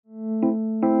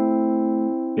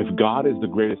If God is the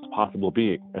greatest possible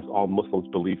being, as all Muslims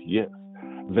believe he is,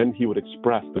 then he would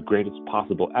express the greatest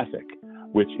possible ethic,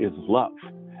 which is love.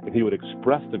 And he would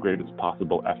express the greatest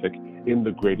possible ethic in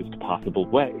the greatest possible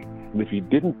way. And if he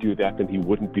didn't do that, then he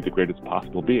wouldn't be the greatest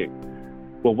possible being.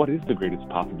 Well, what is the greatest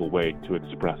possible way to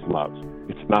express love?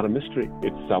 It's not a mystery.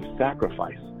 It's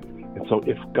self-sacrifice. And so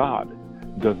if God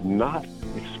does not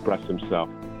express himself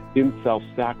in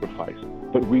self-sacrifice,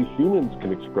 but we humans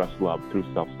can express love through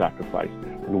self-sacrifice,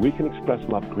 and we can express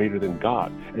love greater than God,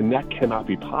 and that cannot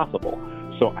be possible.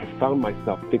 So I found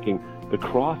myself thinking the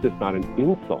cross is not an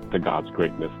insult to God's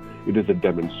greatness. It is a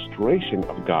demonstration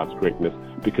of God's greatness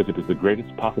because it is the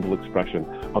greatest possible expression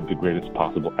of the greatest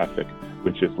possible ethic,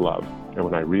 which is love. And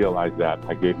when I realized that,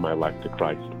 I gave my life to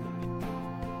Christ.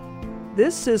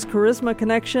 This is Charisma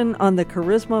Connection on the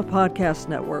Charisma Podcast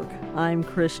Network. I'm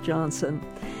Chris Johnson.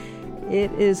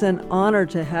 It is an honor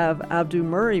to have Abdu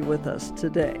Murray with us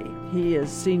today. He is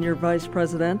Senior Vice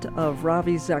President of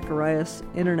Ravi Zacharias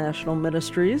International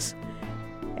Ministries,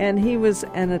 and he was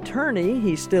an attorney,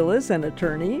 he still is an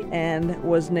attorney, and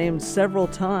was named several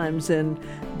times in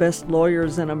Best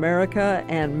Lawyers in America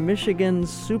and Michigan's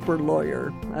Super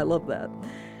Lawyer. I love that.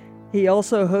 He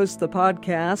also hosts the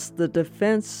podcast, The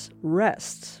Defense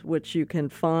Rests, which you can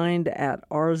find at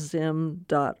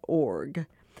rzim.org.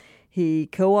 He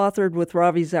co-authored with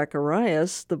Ravi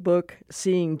Zacharias the book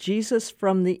Seeing Jesus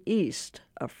from the East,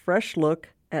 a fresh look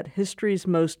at history's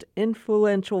most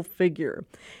influential figure.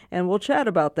 And we'll chat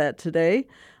about that today,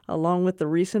 along with the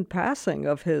recent passing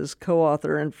of his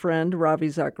co-author and friend, Ravi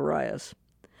Zacharias.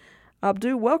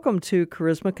 Abdu, welcome to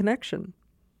Charisma Connection.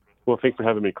 Well, thanks for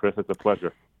having me, Chris. It's a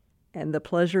pleasure. And the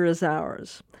pleasure is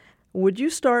ours. Would you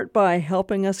start by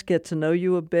helping us get to know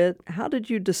you a bit? How did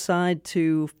you decide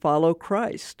to follow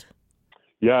Christ?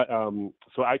 Yeah,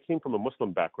 so I came from a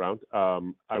Muslim background.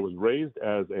 I was raised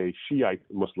as a Shiite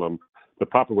Muslim. The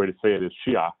proper way to say it is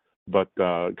Shia, but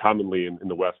commonly in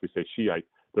the West we say Shiite.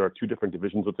 There are two different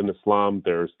divisions within Islam.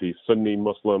 There's the Sunni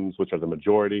Muslims, which are the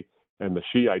majority, and the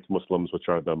Shiite Muslims, which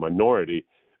are the minority.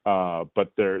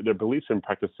 But their beliefs and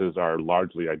practices are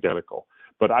largely identical.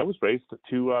 But I was raised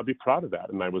to be proud of that,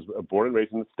 and I was born and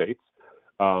raised in the States,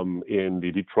 in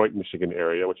the Detroit, Michigan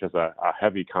area, which has a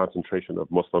heavy concentration of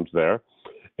Muslims there.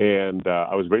 And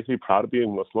I was raised to be proud of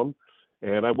being Muslim,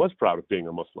 and I was proud of being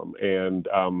a Muslim. And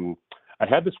I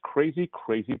had this crazy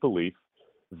belief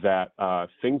that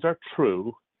things are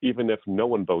true even if no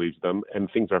one believes them, and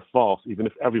things are false even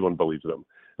if everyone believes them.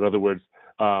 In other words,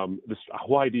 this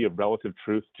whole idea of relative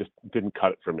truth just didn't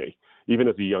cut it for me. Even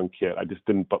as a young kid, I just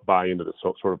didn't buy into this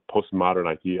sort of postmodern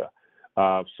idea.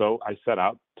 So I set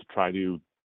out to try to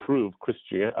prove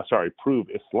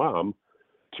Islam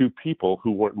to people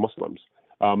who weren't Muslims,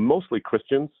 mostly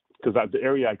Christians, because the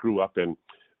area I grew up in,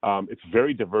 it's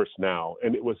very diverse now,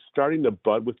 and it was starting to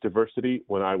bud with diversity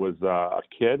when I was a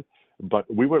kid. But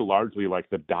we were largely like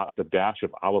the dash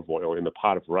of olive oil in the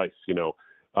pot of rice. You know,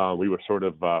 we were sort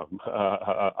of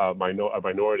a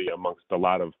minority amongst a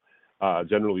lot of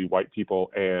generally white people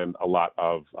and a lot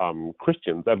of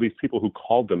Christians, at least people who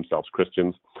called themselves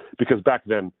Christians, because back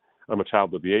then, I'm a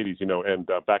child of the 80s, you know, and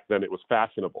back then it was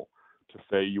fashionable to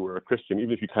say you were a Christian,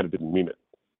 even if you kind of didn't mean it.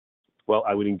 Well,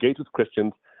 I would engage with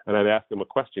Christians and I'd ask them a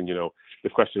question, you know. The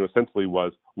question essentially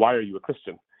was, why are you a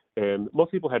Christian? And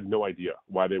most people had no idea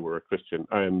why they were a Christian.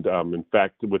 And in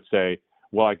fact, would say,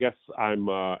 well, I guess I'm,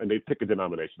 and they'd pick a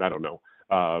denomination, I don't know,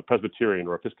 Presbyterian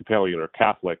or Episcopalian or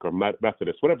Catholic or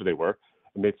Methodist, whatever they were.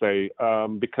 And they'd say,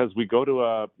 because we go to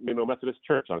a Methodist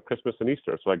church on Christmas and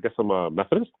Easter, so I guess I'm a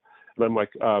Methodist. And I'm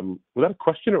like, was that a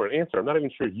question or an answer? I'm not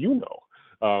even sure you know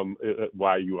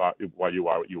why you are what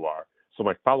you are. So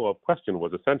my follow-up question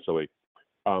was essentially,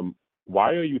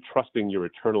 why are you trusting your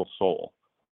eternal soul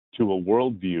to a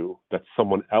worldview that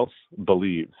someone else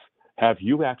believes? Have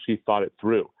you actually thought it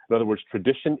through? In other words,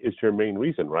 tradition is your main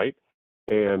reason, right?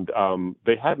 And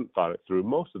they hadn't thought it through.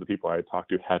 Most of the people I had talked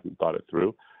to hadn't thought it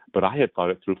through, but I had thought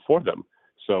it through for them.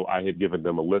 So I had given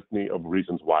them a litany of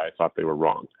reasons why I thought they were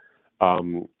wrong.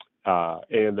 And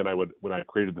then when I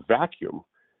created the vacuum,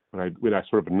 when I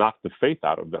sort of knocked the faith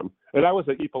out of them, and I was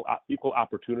an equal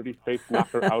opportunity faith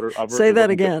knocker outer of. Say that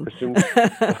again.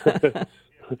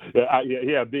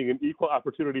 Yeah, being an equal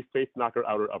opportunity faith knocker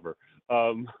outer over.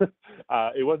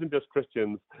 It wasn't just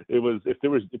Christians. It was if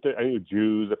I knew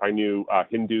Jews, if I knew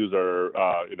Hindus or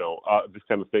this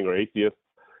kind of thing, or atheists,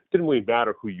 it didn't really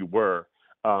matter who you were.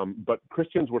 But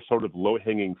Christians were sort of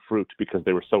low-hanging fruit because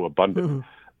they were so abundant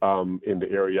in the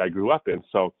area I grew up in.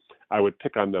 So I would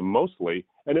pick on them mostly,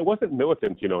 and it wasn't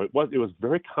militant. It was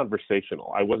very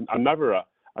conversational. I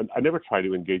never tried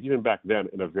to engage, even back then,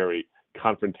 in a very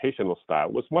confrontational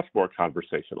style was much more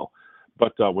conversational.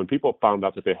 But when people found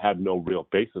out that they had no real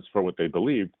basis for what they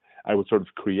believed, I would sort of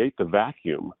create the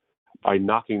vacuum by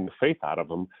knocking the faith out of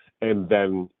them and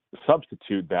then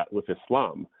substitute that with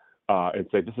Islam and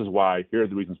say, this is why, here are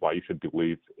the reasons why you should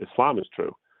believe Islam is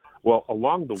true. Well,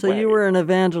 along the So way... you were an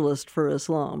evangelist for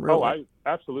Islam, really?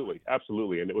 Oh,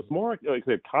 absolutely. And it was more, like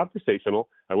I said, conversational.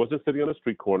 I wasn't sitting on the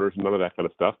street corners, none of that kind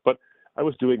of stuff, but I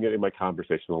was doing it in my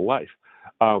conversational life.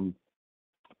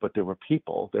 But there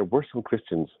were some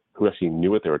Christians who actually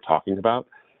knew what they were talking about,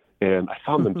 and I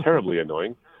found them terribly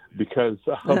annoying because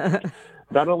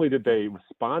not only did they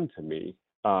respond to me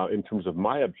in terms of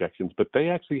my objections, but they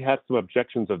actually had some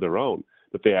objections of their own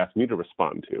that they asked me to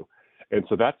respond to. And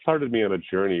so that started me on a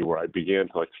journey where I began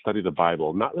to study the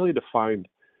Bible, not really to find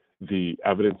the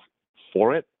evidence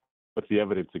for it, but the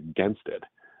evidence against it,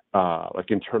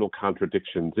 like internal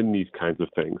contradictions in these kinds of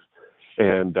things.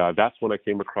 And that's when I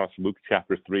came across Luke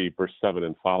chapter 3, verse 7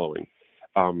 and following.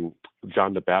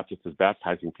 John the Baptist is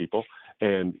baptizing people,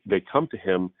 and they come to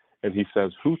him, and he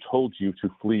says, "Who told you to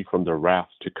flee from the wrath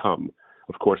to come?"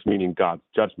 Of course, meaning God's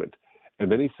judgment. And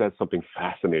then he says something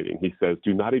fascinating. He says,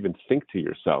 "Do not even think to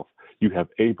yourself, you have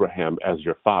Abraham as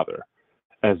your father,"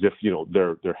 as if,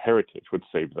 their heritage would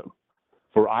save them.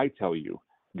 "For I tell you,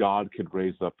 God could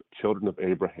raise up children of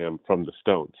Abraham from the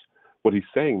stones." What he's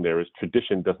saying there is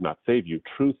tradition does not save you.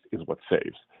 Truth is what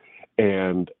saves.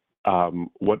 And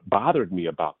what bothered me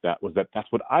about that was that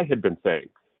that's what I had been saying.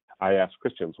 I asked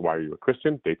Christians, "Why are you a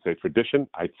Christian?" They'd say tradition.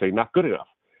 I'd say not good enough.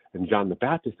 And John the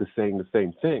Baptist is saying the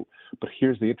same thing. But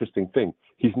here's the interesting thing.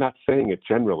 He's not saying it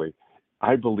generally.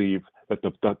 I believe that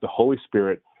the Holy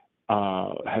Spirit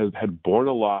had borne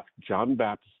aloft John the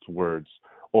Baptist's words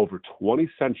over 20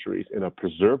 centuries in a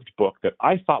preserved book that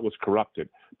I thought was corrupted,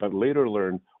 but later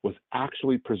learned was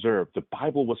actually preserved. The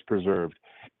Bible was preserved,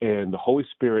 and the Holy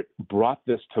Spirit brought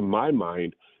this to my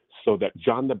mind so that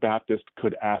John the Baptist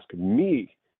could ask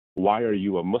me, "Why are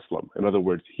you a Muslim?" In other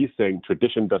words, he's saying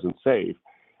tradition doesn't save,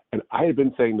 and I had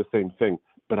been saying the same thing,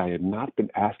 but I had not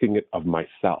been asking it of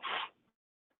myself.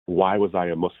 Why was I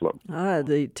a Muslim?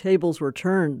 The tables were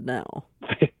turned now.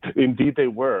 Indeed they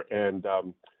were, and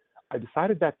I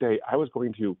decided that day I was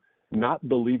going to not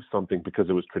believe something because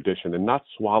it was tradition and not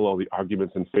swallow the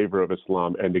arguments in favor of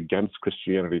Islam and against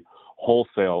Christianity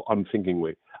wholesale,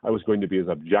 unthinkingly. I was going to be as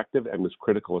objective and as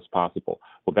critical as possible.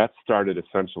 Well, that started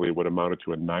essentially what amounted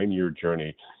to a 9-year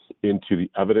journey into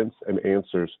the evidence and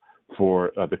answers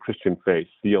for the Christian faith: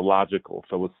 theological,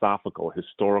 philosophical,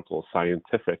 historical,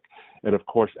 scientific, and of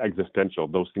course existential,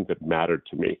 those things that mattered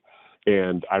to me.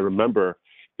 And I remember,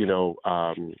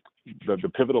 the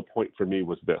pivotal point for me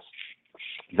was this,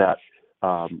 that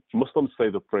Muslims say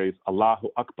the phrase Allahu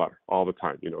Akbar all the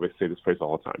time. They say this phrase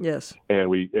all the time. Yes. And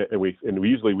we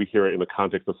usually hear it in the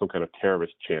context of some kind of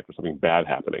terrorist chant or something bad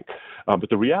happening. But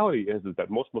the reality is that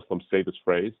most Muslims say this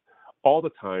phrase all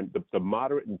the time. The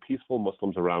moderate and peaceful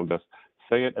Muslims around us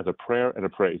say it as a prayer and a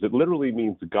praise. It literally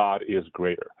means God is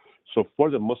greater. So for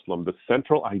the Muslim, the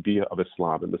central idea of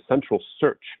Islam and the central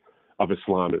search of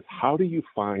Islam is, how do you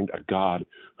find a God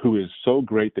who is so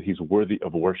great that he's worthy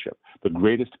of worship, the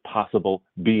greatest possible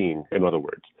being, in other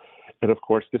words? And of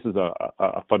course, this is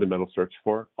a fundamental search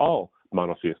for all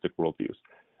monotheistic worldviews.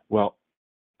 Well,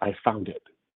 I found it,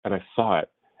 and I saw it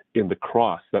in the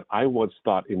cross that I once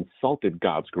thought insulted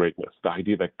God's greatness. The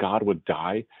idea that God would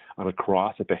die on a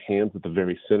cross at the hands of the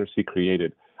very sinners he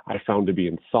created, I found to be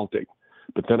insulting.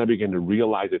 But then I began to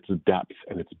realize its depth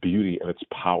and its beauty and its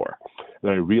power.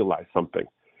 And I realized something.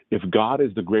 If God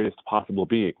is the greatest possible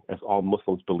being, as all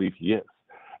Muslims believe he is,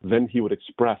 then he would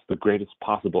express the greatest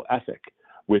possible ethic,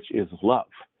 which is love.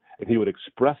 And he would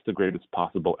express the greatest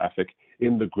possible ethic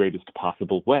in the greatest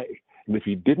possible way. And if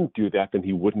he didn't do that, then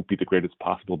he wouldn't be the greatest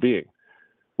possible being.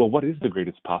 Well, what is the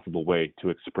greatest possible way to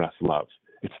express love?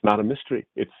 It's not a mystery.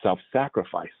 It's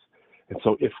self-sacrifice. And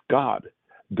so if God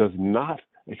does not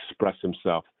express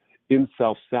himself in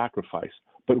self-sacrifice,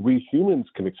 but we humans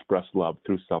can express love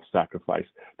through self-sacrifice,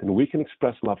 then we can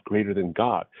express love greater than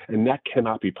God, and that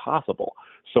cannot be possible.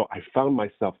 So I found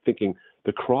myself thinking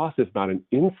the cross is not an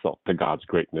insult to God's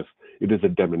greatness. It is a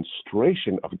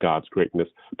demonstration of God's greatness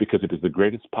because it is the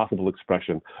greatest possible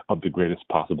expression of the greatest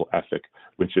possible ethic,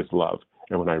 which is love.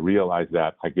 And when I realized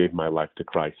that, I gave my life to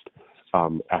Christ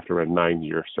after a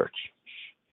 9-year search.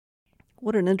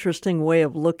 What an interesting way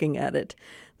of looking at it,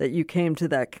 that you came to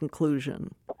that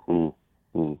conclusion.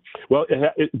 Mm-hmm. Well,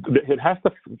 it has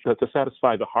to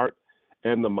satisfy the heart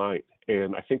and the mind.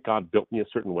 And I think God built me a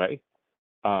certain way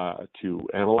to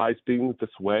analyze things this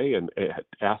way and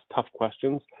ask tough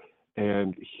questions.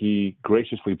 And he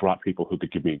graciously brought people who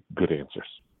could give me good answers.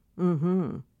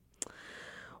 Mm-hmm.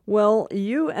 Well,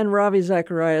 you and Ravi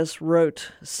Zacharias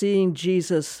wrote Seeing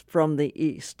Jesus from the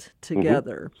East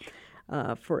together.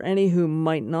 For any who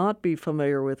might not be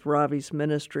familiar with Ravi's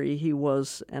ministry, he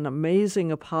was an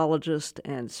amazing apologist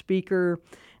and speaker,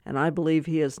 and I believe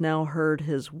he has now heard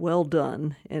his well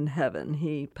done in heaven.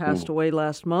 He passed away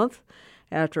last month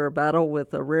after a battle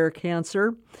with a rare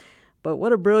cancer. But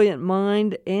what a brilliant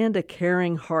mind and a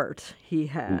caring heart he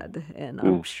had. And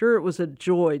I'm sure it was a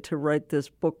joy to write this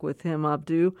book with him,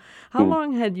 Abdu. How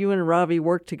long had you and Ravi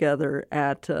worked together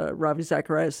at Ravi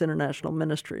Zacharias International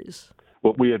Ministries?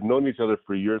 Well, we had known each other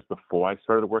for years before I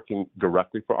started working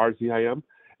directly for RZIM.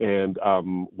 And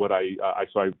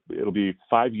it'll be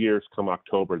 5 years come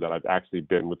October that I've actually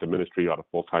been with the ministry on a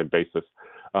full-time basis.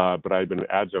 But I've been an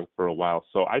adjunct for a while.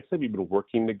 So I'd say we've been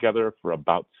working together for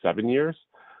about 7 years.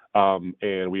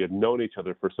 And we had known each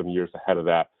other for some years ahead of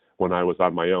that when I was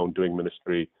on my own doing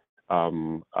ministry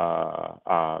sort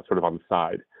of on the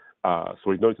side. So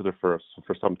we've known each other for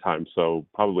some time, so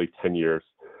probably 10 years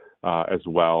as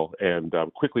well, and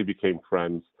quickly became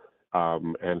friends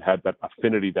and had that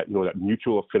affinity, that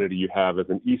mutual affinity you have as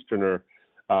an Easterner,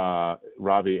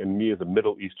 Ravi, and me as a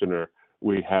Middle Easterner.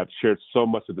 We have shared so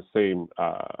much of the same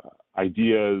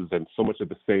ideas and so much of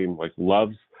the same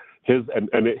loves.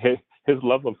 His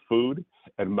love of food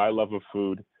and my love of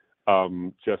food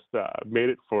just made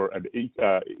it for an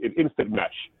instant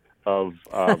mesh of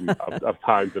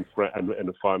times and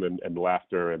fun and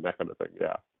laughter and that kind of thing.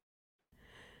 Yeah.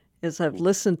 As I've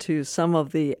listened to some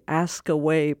of the Ask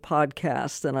Away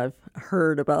podcasts, and I've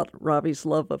heard about Ravi's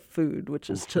love of food, which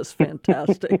is just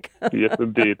fantastic. Yes,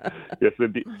 indeed. Yes,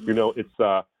 indeed.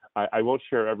 It's I won't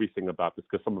share everything about this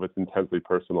because some of it's intensely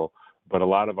personal, but a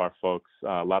lot of our folks,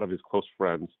 a lot of his close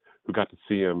friends who got to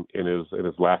see him in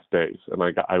his last days, and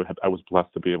I was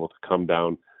blessed to be able to come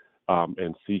down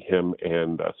and see him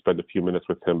and spend a few minutes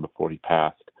with him before he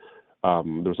passed. There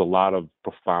was a lot of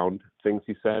profound things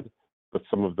he said, but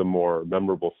some of the more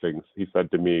memorable things he said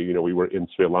to me, we were in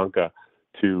Sri Lanka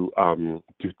to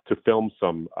film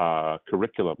some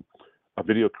curriculum, a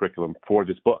video curriculum for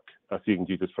this book, Seeing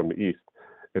Jesus from the East.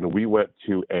 And we went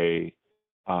to a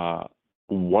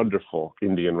wonderful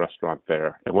Indian restaurant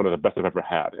there, and one of the best I've ever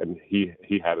had, and he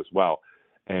had as well.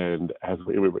 And as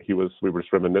we were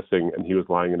just reminiscing, and he was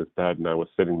lying in his bed, and I was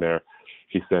sitting there.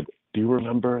 He said, "Do you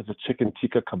remember the chicken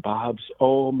tikka kebabs?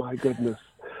 Oh my goodness!"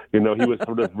 He was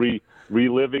sort of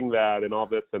reliving that and all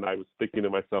this, and I was thinking to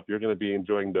myself, "You're going to be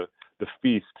enjoying the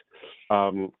feast,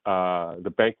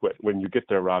 the banquet when you get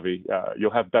there, Ravi.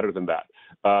 You'll have better than that."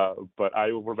 But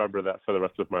I will remember that for the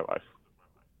rest of my life.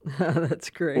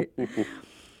 That's great.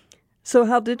 So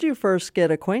how did you first get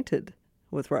acquainted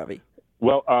with Ravi?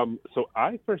 Well, so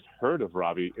I first heard of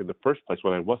Ravi in the first place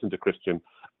when I wasn't a Christian.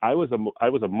 I was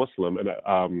a Muslim, and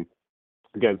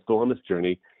again, still on this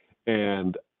journey,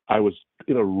 and I was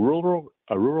in a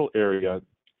rural area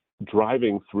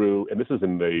driving through, and this is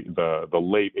in the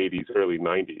late 80s, early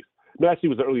 90s. No, actually, it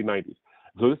was the early 90s.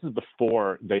 So this is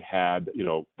before they had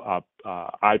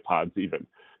iPods even.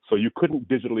 So you couldn't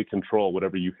digitally control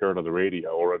whatever you heard on the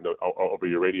radio or over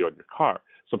your radio in your car.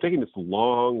 So I'm taking this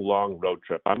long road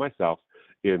trip by myself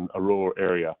in a rural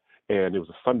area, and it was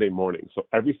a Sunday morning. So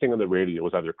everything on the radio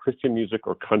was either Christian music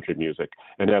or country music.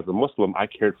 And as a Muslim, I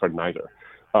cared for neither.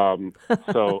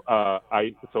 So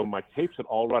my tapes had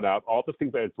all run out. All the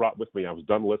things I had brought with me, I was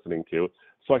done listening to.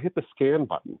 So I hit the scan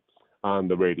button on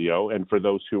the radio. And for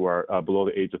those who are below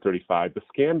the age of 35, the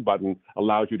scan button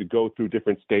allows you to go through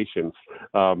different stations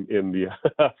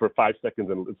for 5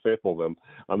 seconds and sample them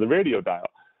on the radio dial.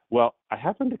 Well, I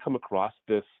happened to come across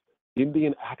this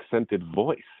Indian accented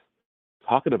voice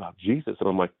talking about Jesus. And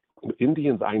I'm like,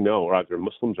 Indians I know are either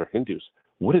Muslims or Hindus.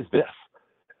 What is this?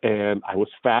 And I was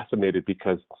fascinated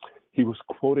because he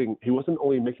wasn't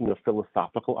only making a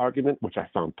philosophical argument, which I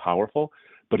found powerful,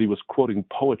 but he was quoting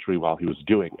poetry while he was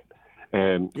doing it.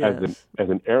 And yes, as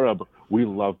an Arab, we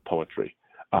love poetry.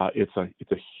 It's a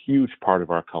huge part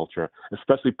of our culture,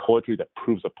 especially poetry that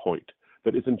proves a point,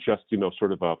 that isn't just,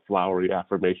 sort of a flowery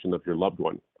affirmation of your loved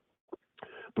one,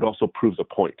 but also proves a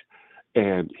point.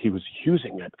 And he was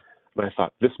using it. And I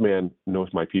thought, this man knows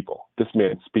my people. This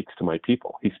man speaks to my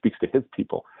people. He speaks to his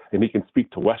people, and he can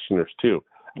speak to Westerners too.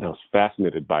 And I was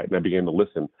fascinated by it, and I began to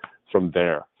listen from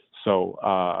there. So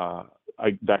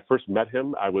I first met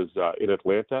him. I was in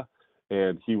Atlanta,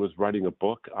 and he was writing a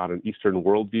book on an Eastern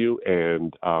worldview,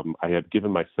 and I had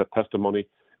given my testimony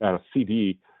at a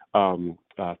CD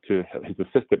to his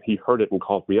assistant. He heard it and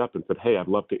called me up and said, "Hey, I'd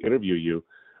love to interview you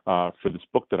for this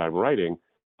book that I'm writing.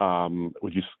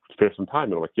 Would you spare some time?"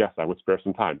 And I'm like, "Yes, I would spare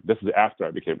some time." This is after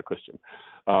I became a Christian.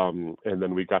 And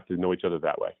then we got to know each other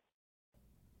that way.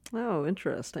 Oh,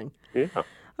 interesting. Yeah.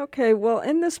 Okay, well,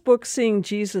 in this book, Seeing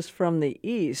Jesus from the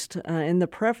East, in the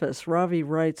preface, Ravi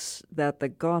writes that the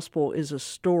gospel is a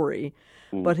story,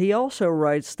 Mm. but he also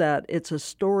writes that it's a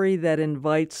story that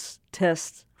invites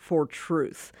tests for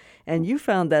truth. And you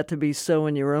found that to be so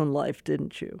in your own life,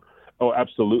 didn't you? Oh,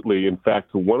 absolutely. In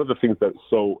fact, one of the things that's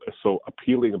so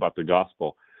appealing about the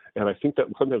gospel, and I think that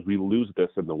sometimes we lose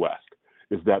this in the West,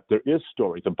 is that there is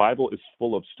story. The Bible is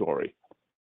full of story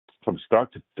from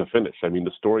start to finish. I mean,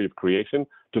 the story of creation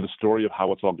to the story of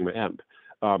how it's all going to end,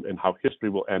 and how history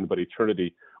will end, but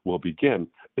eternity will begin.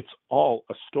 It's all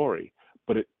a story,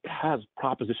 but it has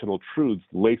propositional truths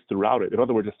laced throughout it. In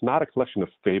other words, it's not a collection of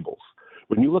fables.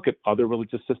 When you look at other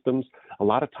religious systems, a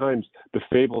lot of times the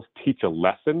fables teach a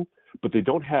lesson, but they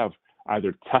don't have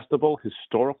either testable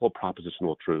historical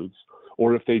propositional truths,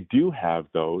 or if they do have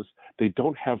those, they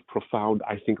don't have profound,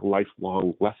 I think,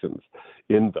 lifelong lessons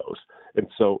in those. And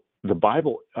so the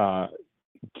Bible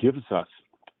gives us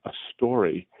a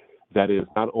story that is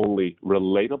not only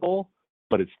relatable,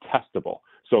 but it's testable.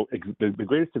 So the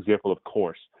greatest example, of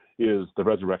course, is the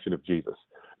resurrection of Jesus.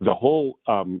 The whole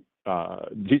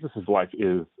Jesus' life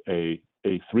is a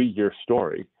 3-year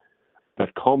story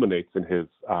that culminates in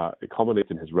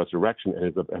his resurrection and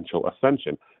his eventual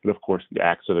ascension, and of course the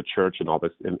acts of the church and all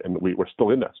this, and we're still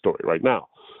in that story right now.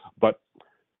 But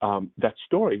that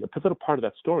story, a pivotal part of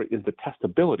that story, is the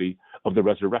testability of the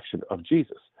resurrection of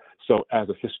Jesus. So, as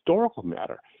a historical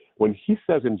matter, when he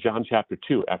says in John chapter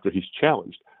 2, after he's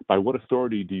challenged, by what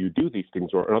authority do you do these things?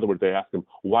 Or in other words, they ask him,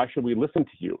 why should we listen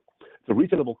to you? It's a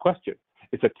reasonable question.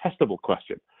 It's a testable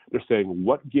question. They're saying,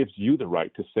 what gives you the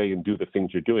right to say and do the things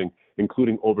you're doing,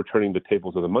 including overturning the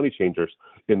tables of the money changers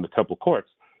in the temple courts?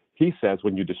 He says,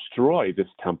 when you destroy this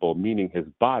temple, meaning his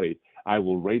body, I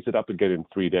will raise it up again in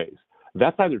 3 days.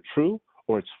 That's either true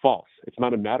or it's false. It's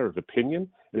not a matter of opinion,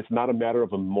 and it's not a matter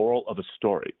of a moral of a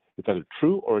story. It's either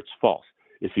true or it's false.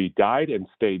 If he died and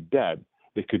stayed dead,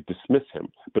 they could dismiss him.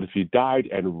 But if he died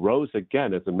and rose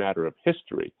again as a matter of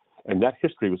history, and that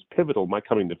history was pivotal in my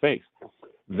coming to faith,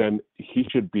 then he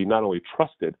should be not only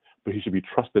trusted, but he should be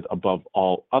trusted above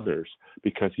all others,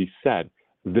 because he said,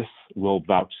 this will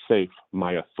vouchsafe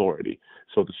my authority.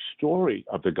 So the story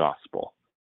of the gospel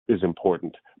is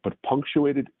important, but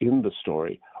punctuated in the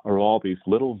story are all these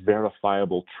little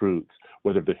verifiable truths,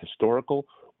 whether they're historical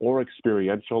or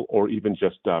experiential or even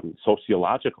just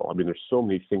sociological. I mean, there's so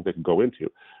many things that can go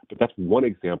into, but that's one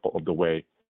example of the way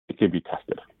it can be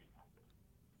tested.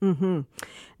 Mm-hmm.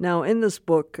 Now, in this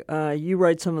book, you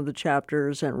write some of the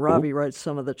chapters, and Ravi writes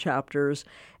some of the chapters,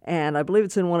 and I believe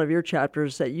it's in one of your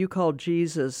chapters that you call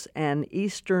Jesus an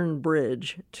Eastern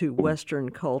bridge to Western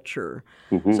culture.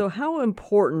 Mm-hmm. So how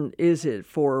important is it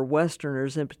for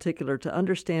Westerners in particular to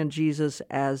understand Jesus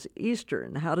as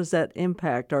Eastern? How does that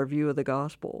impact our view of the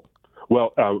gospel?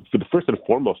 Well, for the first and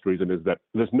foremost reason is that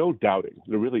there's no doubting,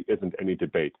 there really isn't any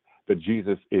debate, that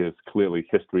Jesus is clearly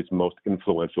history's most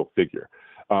influential figure.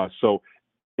 So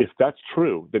if that's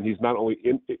true, then he's not only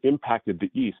impacted the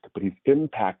East, but he's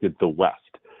impacted the West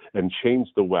and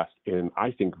changed the West in,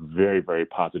 I think, very, very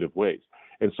positive ways.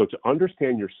 And so to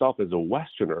understand yourself as a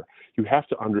Westerner, you have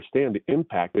to understand the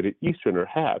impact that an Easterner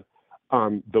had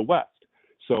on the West.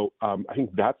 So I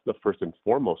think that's the first and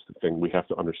foremost thing we have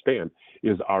to understand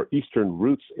is our Eastern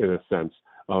roots, in a sense,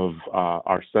 of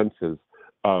our senses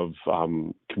of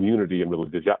community and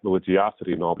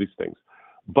religiosity and all these things.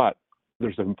 But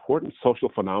there's an important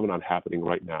social phenomenon happening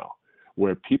right now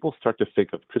where people start to think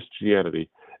of Christianity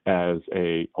as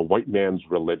a white man's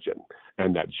religion,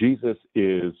 and that Jesus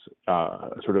is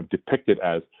sort of depicted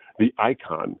as the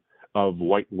icon of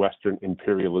white Western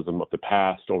imperialism of the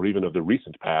past or even of the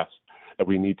recent past that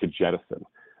we need to jettison.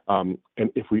 And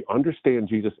if we understand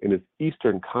Jesus in his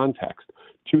Eastern context,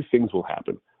 two things will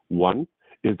happen. One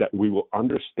is that we will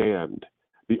understand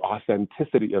the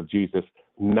authenticity of Jesus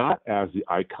not as the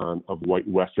icon of white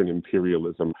Western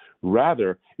imperialism.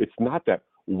 Rather, it's not that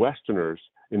Westerners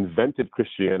invented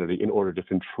Christianity in order to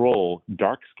control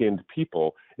dark-skinned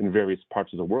people in various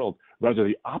parts of the world. Rather,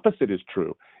 the opposite is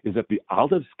true, is that the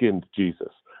olive-skinned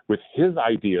Jesus, with his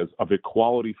ideas of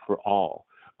equality for all,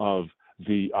 of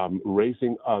the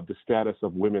raising of the status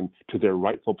of women to their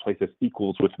rightful place as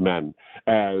equals with men,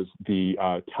 as the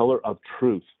teller of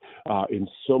truth in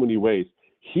so many ways,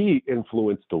 he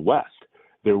influenced the West.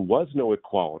 There was no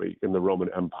equality in the Roman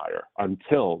Empire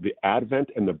until the advent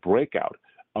and the breakout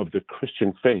of the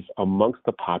Christian faith amongst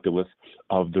the populace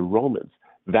of the Romans.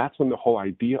 That's when the whole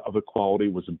idea of equality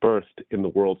was birthed in the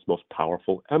world's most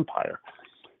powerful empire.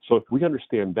 So if we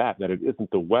understand that it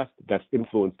isn't the West that's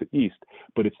influenced the East,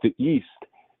 but it's the East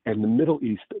and the Middle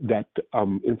East that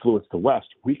influenced the West,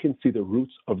 we can see the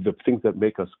roots of the things that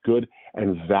make us good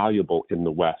and valuable in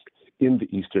the West, in the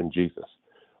Eastern Jesus.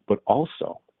 But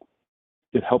also,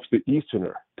 it helps the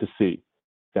Easterner to see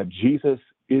that Jesus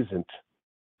isn't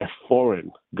a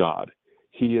foreign God.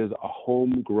 He is a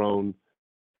homegrown.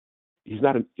 He's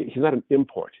not an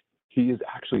import. He is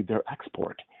actually their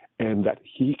export, and that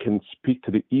he can speak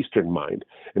to the Eastern mind,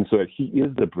 and so that he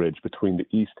is the bridge between the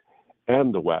East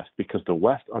and the West, because the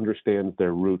West understands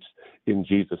their roots in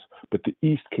Jesus, but the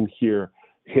East can hear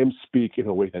him speak in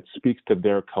a way that speaks to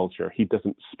their culture. He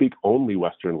doesn't speak only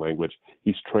Western language.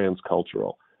 He's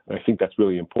transcultural. And I think that's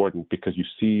really important, because you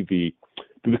see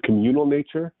the communal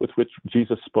nature with which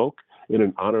Jesus spoke in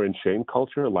an honor and shame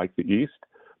culture like the East,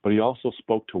 but he also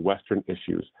spoke to Western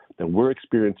issues that we're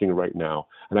experiencing right now.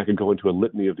 And I could go into a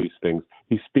litany of these things.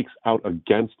 He speaks out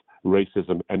against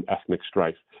racism and ethnic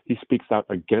strife. He speaks out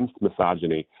against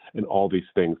misogyny and all these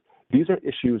things. These are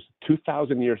issues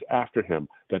 2,000 years after him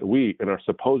that we, in our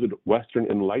supposed Western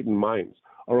enlightened minds,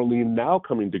 are only now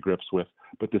coming to grips with.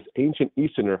 But this ancient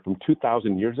Easterner from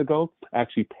 2,000 years ago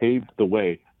actually paved the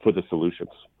way for the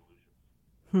solutions.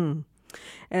 And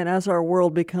as our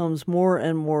world becomes more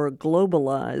and more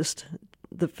globalized,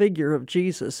 the figure of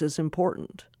Jesus is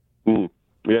important.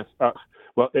 Yes.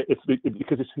 Well, it's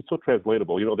because it's so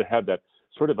translatable. You know, they have that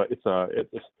sort of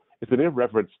it's an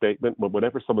irreverent statement. But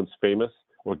whenever someone's famous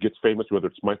or gets famous, whether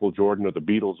it's Michael Jordan or the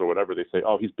Beatles or whatever, they say,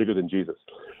 "Oh, he's bigger than Jesus."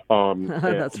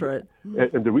 That's right.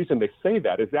 And the reason they say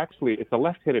that is actually it's a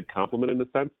left-handed compliment in a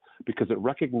sense, because it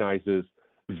recognizes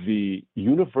the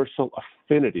universal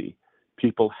affinity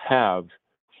people have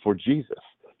for Jesus.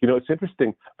 You know, it's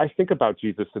interesting. I think about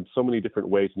Jesus in so many different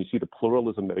ways, and you see the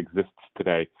pluralism that exists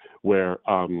today, where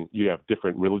you have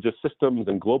different religious systems,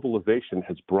 and globalization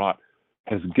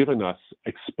has given us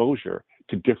exposure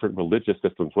to different religious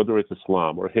systems, whether it's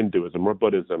Islam or Hinduism or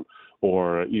Buddhism,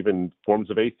 or even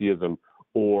forms of atheism,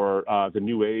 or the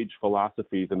New Age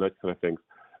philosophies and that kind of things.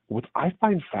 What I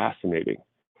find fascinating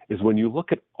is when you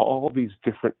look at all these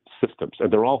different systems,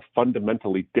 and they're all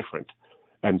fundamentally different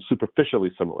and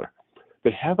superficially similar,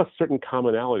 they have a certain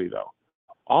commonality, though.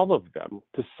 All of them,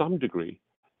 to some degree,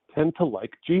 tend to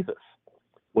like Jesus.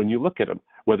 When you look at him,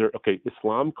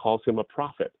 Islam calls him a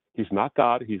prophet. He's not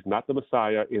God. He's not the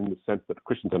Messiah in the sense that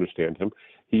Christians understand him.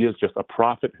 He is just a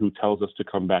prophet who tells us to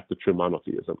come back to true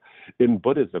monotheism. In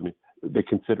Buddhism, they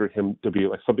consider him to be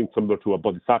like something similar to a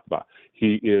bodhisattva.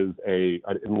 He is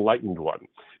an enlightened one.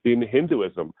 In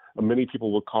Hinduism, many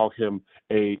people will call him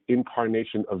an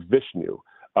incarnation of Vishnu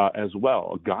as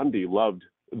well. Gandhi loved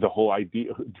the whole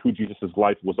idea who Jesus'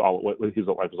 life was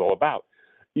all about.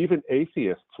 Even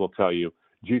atheists will tell you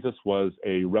Jesus was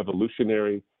a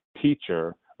revolutionary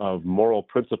teacher of moral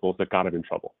principles that got him in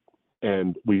trouble.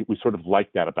 And we sort of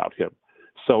like that about him.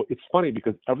 So it's funny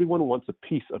because everyone wants a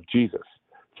piece of Jesus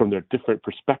from their different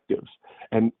perspectives.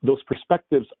 And those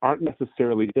perspectives aren't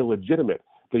necessarily illegitimate.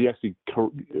 They actually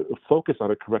focus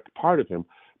on a correct part of him.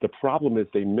 The problem is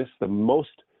they miss the most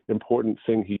important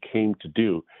thing he came to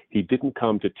do. He didn't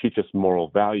come to teach us moral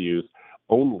values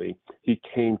only. He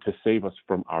came to save us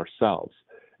from ourselves.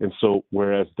 And so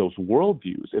whereas those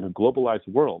worldviews in a globalized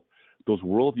world, those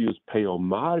worldviews pay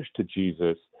homage to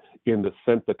Jesus in the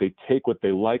sense that they take what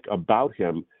they like about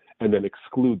him and then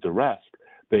exclude the rest.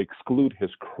 They exclude his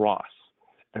cross.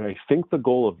 And I think the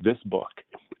goal of this book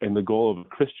and the goal of a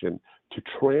Christian to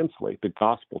translate the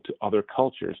gospel to other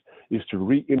cultures is to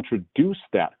reintroduce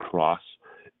that cross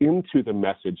into the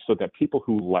message so that people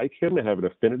who like him and have an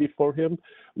affinity for him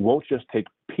won't just take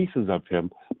pieces of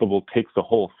him, but will take the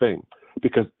whole thing.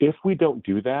 Because if we don't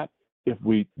do that, if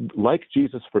we like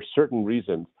Jesus for certain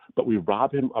reasons, but we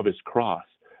rob him of his cross,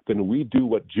 then we do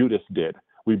what Judas did.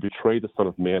 We betray the Son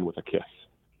of Man with a kiss.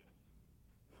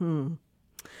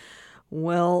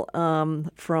 Well,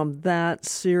 from that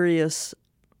serious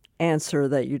answer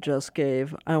that you just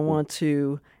gave, I want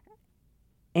to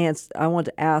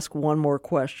ask one more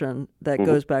question that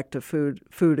goes back to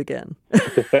food again.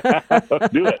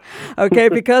 Do it. Okay,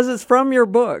 because it's from your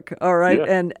book, all right?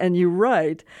 Yeah. And you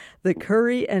write, the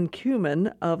curry and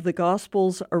cumin of the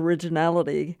gospel's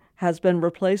originality has been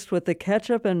replaced with the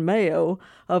ketchup and mayo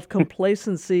of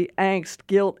complacency, angst,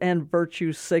 guilt, and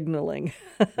virtue signaling.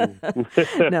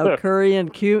 Now, curry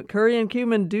and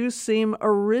cumin do seem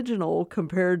original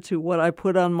compared to what I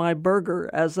put on my burger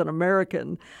as an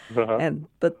American,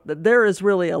 but there is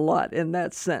really a lot in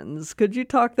that sentence. Could you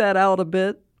talk that out a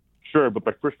bit? Sure, but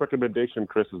my first recommendation,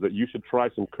 Chris, is that you should try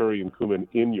some curry and cumin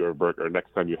in your burger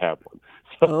next time you have one.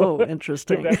 So,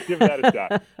 interesting. Give that a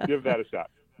shot. Give that a shot.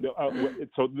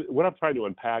 So what I'm trying to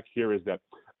unpack here is that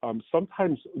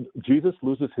sometimes Jesus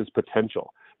loses his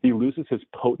potential. He loses his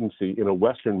potency in a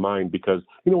Western mind because,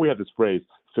 we have this phrase,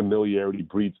 familiarity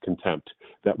breeds contempt,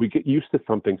 that we get used to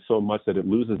something so much that it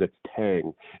loses its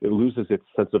tang. It loses its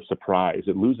sense of surprise.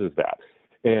 It loses that.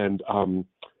 And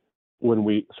when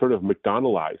we sort of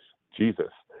McDonaldize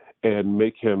Jesus and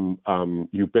make him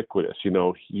ubiquitous,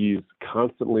 he's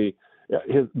constantly,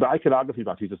 the iconography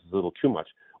about Jesus is a little too much.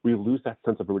 We lose that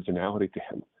sense of originality to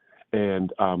him.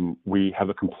 And we have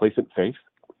a complacent faith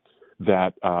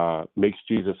that makes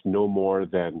Jesus no more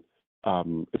than,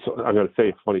 I'm going to say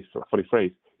a funny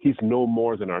phrase, he's no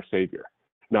more than our Savior.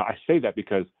 Now, I say that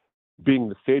because being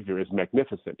the Savior is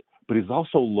magnificent, but he's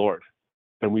also Lord.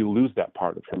 And we lose that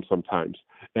part of him sometimes.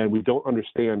 And we don't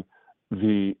understand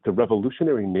the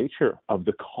revolutionary nature of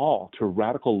the call to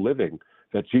radical living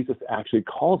that Jesus actually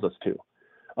calls us to.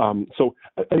 So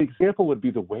an example would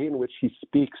be the way in which he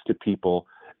speaks to people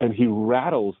and he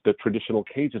rattles the traditional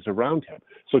cages around him.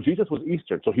 So Jesus was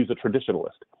Eastern, so he's a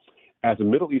traditionalist. As a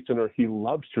Middle Easterner, he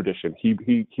loves tradition. He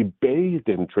bathed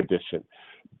in tradition,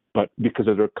 but because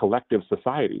of their collective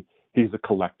society, he's a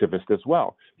collectivist as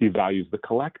well. He values the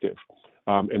collective.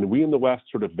 And we in the West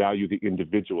sort of value the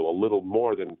individual a little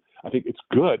more than, I think it's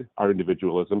good, our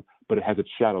individualism, but it has its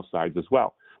shadow sides as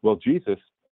well. Well, Jesus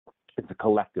is a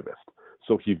collectivist.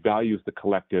 So he values the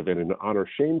collective, and in an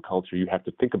honor-shame culture, you have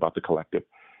to think about the collective.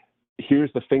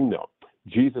 Here's the thing, though.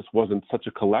 Jesus wasn't such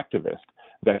a collectivist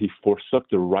that he forsook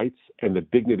the rights and the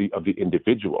dignity of the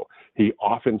individual. He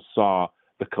often saw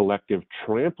the collective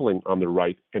trampling on the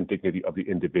right and dignity of the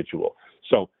individual.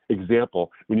 So,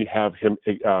 example, when you have him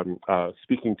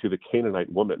speaking to the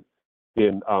Canaanite woman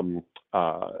in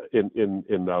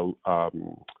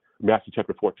Matthew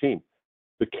chapter 14,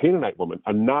 the Canaanite woman,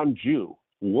 a non-Jew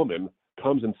woman,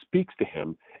 comes and speaks to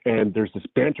him, and there's this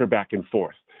banter back and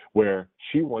forth where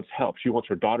she wants help. She wants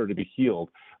her daughter to be healed,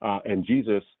 and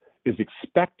Jesus is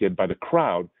expected by the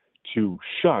crowd to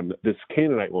shun this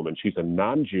Canaanite woman. She's a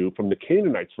non-Jew from the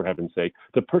Canaanites, for heaven's sake,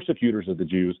 the persecutors of the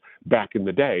Jews back in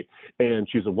the day, and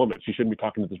she's a woman. She shouldn't be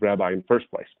talking to this rabbi in the first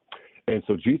place. And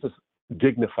so Jesus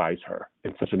dignifies her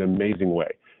in such an amazing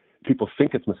way. People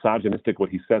think it's misogynistic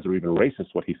what he says or even racist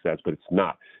what he says, but it's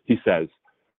not. He says,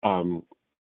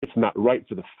 it's not right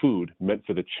for the food meant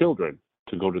for the children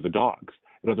to go to the dogs.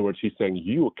 In other words, he's saying,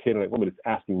 you, a Canaanite woman, is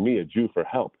asking me, a Jew, for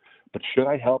help. But should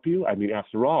I help you? I mean,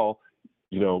 after all,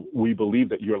 we believe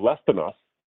that you're less than us.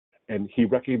 And he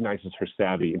recognizes her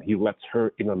savvy, and he lets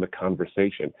her in on the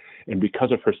conversation. And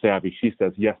because of her savvy, she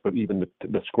says, yes, but even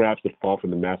the scraps that fall from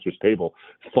the master's table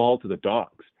fall to the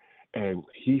dogs. And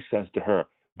he says to her,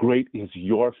 great is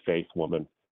your faith, woman,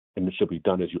 and it shall be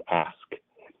done as you ask.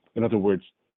 In other words,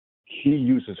 he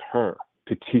uses her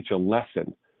to teach a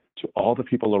lesson to all the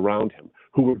people around him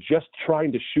who were just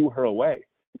trying to shoo her away.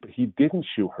 But he didn't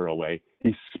shoo her away.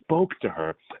 He spoke to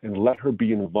her and let her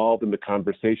be involved in the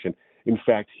conversation. In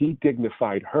fact, he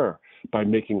dignified her by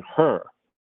making her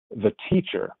the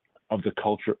teacher of the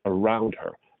culture around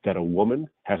her, that a woman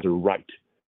has a right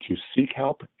to seek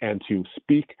help and to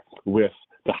speak with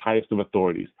the highest of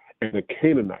authorities. And a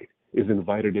Canaanite is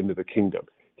invited into the kingdom.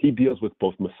 He deals with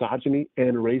both misogyny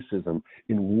and racism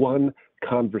in one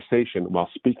conversation while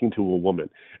speaking to a woman.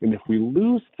 And if we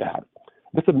lose that,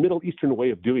 that's a Middle Eastern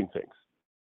way of doing things.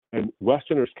 And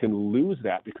Westerners can lose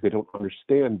that because they don't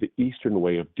understand the Eastern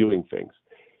way of doing things.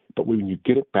 But when you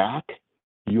get it back,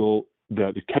 the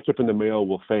ketchup in the mayo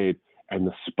will fade, and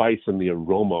the spice and the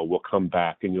aroma will come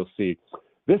back, and you'll see,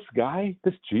 this guy,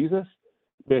 this Jesus,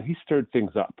 man, he stirred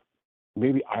things up.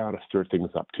 Maybe I ought to stir things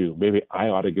up too. Maybe I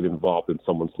ought to get involved in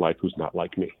someone's life who's not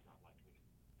like me.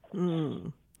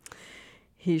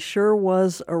 He sure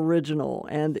was original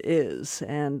and is,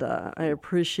 and I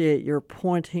appreciate your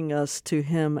pointing us to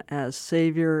him as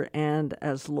Savior and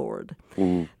as Lord.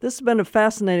 This has been a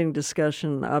fascinating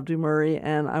discussion, Abdu Murray,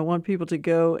 and I want people to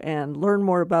go and learn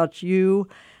more about you,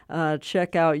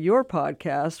 check out your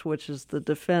podcast, which is The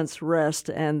Defense Rest,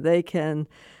 and they can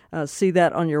see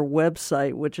that on your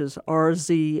website, which is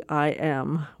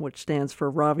RZIM, which stands for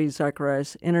Ravi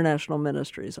Zacharias International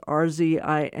Ministries,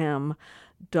 RZIM.org.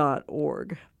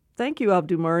 Thank you,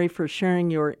 Abdu Murray, for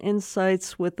sharing your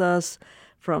insights with us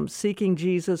from Seeking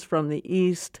Jesus from the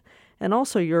East, and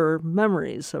also your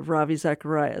memories of Ravi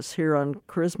Zacharias here on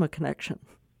Charisma Connection.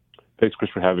 Thanks,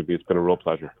 Chris, for having me. It's been a real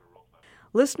pleasure.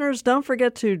 Listeners, don't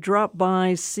forget to drop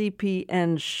by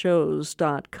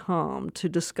cpnshows.com to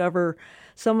discover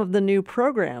some of the new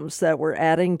programs that we're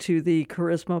adding to the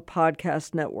Charisma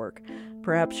Podcast Network.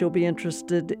 Perhaps you'll be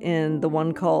interested in the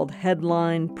one called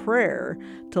Headline Prayer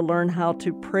to learn how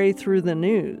to pray through the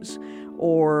news,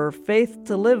 or Faith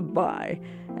to Live By,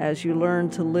 as you learn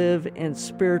to live in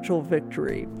spiritual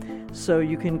victory. So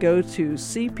you can go to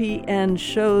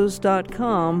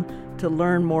cpnshows.com to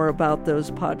learn more about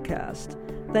those podcasts.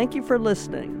 Thank you for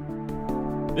listening.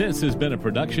 This has been a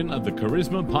production of the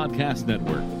Charisma Podcast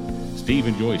Network. Steve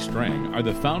and Joy Strang are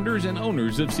the founders and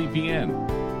owners of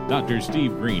CPN. Dr.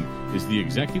 Steve Green is the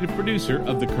executive producer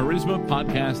of the Charisma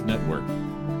Podcast Network.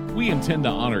 We intend to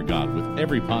honor God with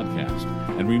every podcast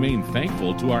and remain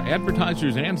thankful to our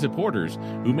advertisers and supporters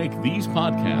who make these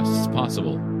podcasts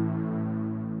possible.